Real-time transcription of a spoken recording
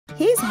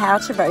how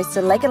to roast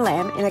a leg of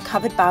lamb in a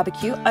covered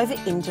barbecue over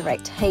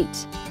indirect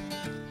heat.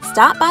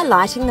 Start by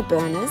lighting the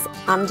burners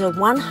under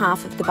one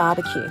half of the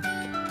barbecue.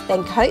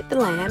 Then coat the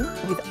lamb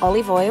with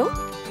olive oil,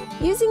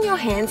 using your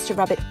hands to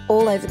rub it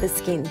all over the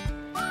skin,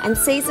 and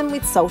season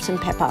with salt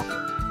and pepper.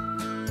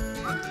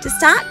 To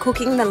start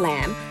cooking the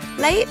lamb,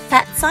 lay it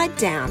fat side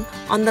down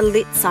on the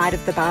lit side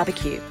of the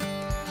barbecue.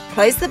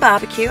 Close the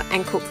barbecue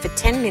and cook for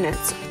 10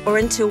 minutes or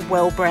until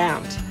well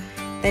browned.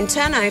 Then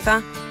turn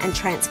over and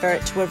transfer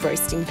it to a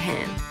roasting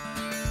pan.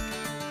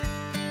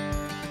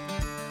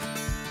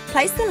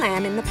 Place the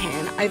lamb in the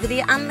pan over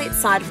the unlit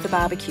side of the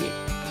barbecue.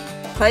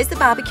 Close the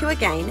barbecue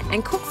again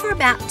and cook for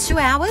about 2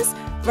 hours,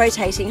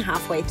 rotating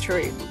halfway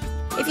through.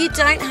 If you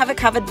don't have a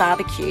covered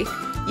barbecue,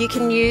 you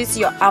can use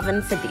your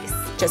oven for this.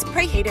 Just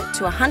preheat it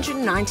to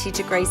 190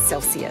 degrees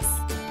Celsius.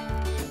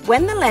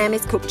 When the lamb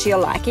is cooked to your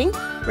liking,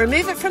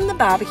 remove it from the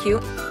barbecue,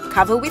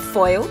 cover with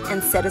foil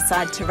and set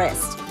aside to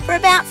rest for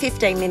about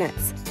 15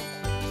 minutes.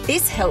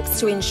 This helps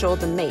to ensure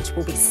the meat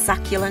will be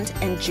succulent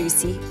and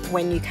juicy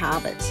when you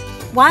carve it.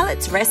 While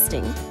it's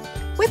resting,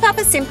 whip up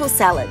a simple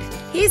salad.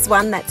 Here's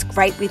one that's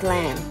great with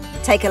lamb.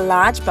 Take a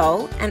large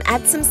bowl and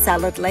add some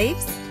salad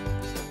leaves,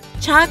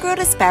 char-grilled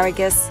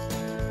asparagus,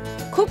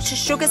 cooked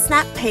sugar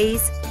snap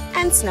peas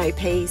and snow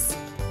peas,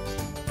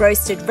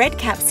 roasted red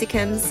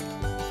capsicums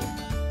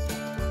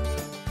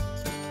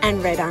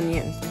and red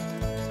onion.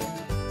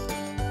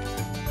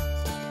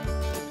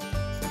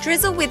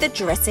 Drizzle with a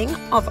dressing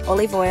of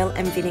olive oil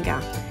and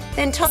vinegar,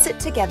 then toss it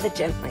together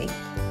gently.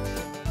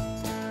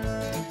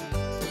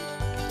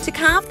 To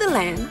carve the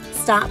lamb,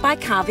 start by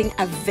carving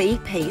a V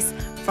piece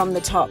from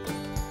the top.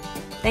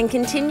 Then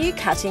continue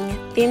cutting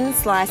thin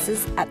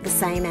slices at the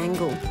same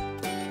angle.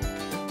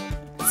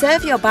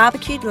 Serve your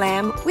barbecued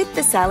lamb with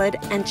the salad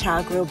and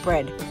char-grilled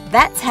bread.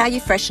 That's how you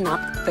freshen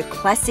up the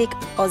classic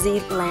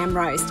Aussie lamb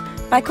roast,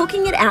 by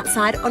cooking it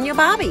outside on your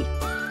barbie.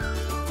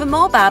 For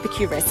more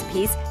barbecue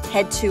recipes,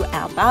 head to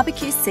our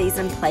barbecue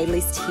season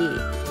playlist here.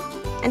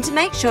 And to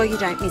make sure you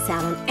don't miss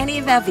out on any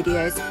of our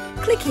videos,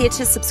 click here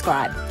to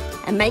subscribe.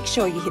 And make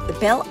sure you hit the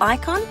bell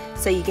icon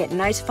so you get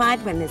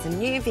notified when there's a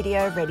new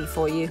video ready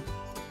for you.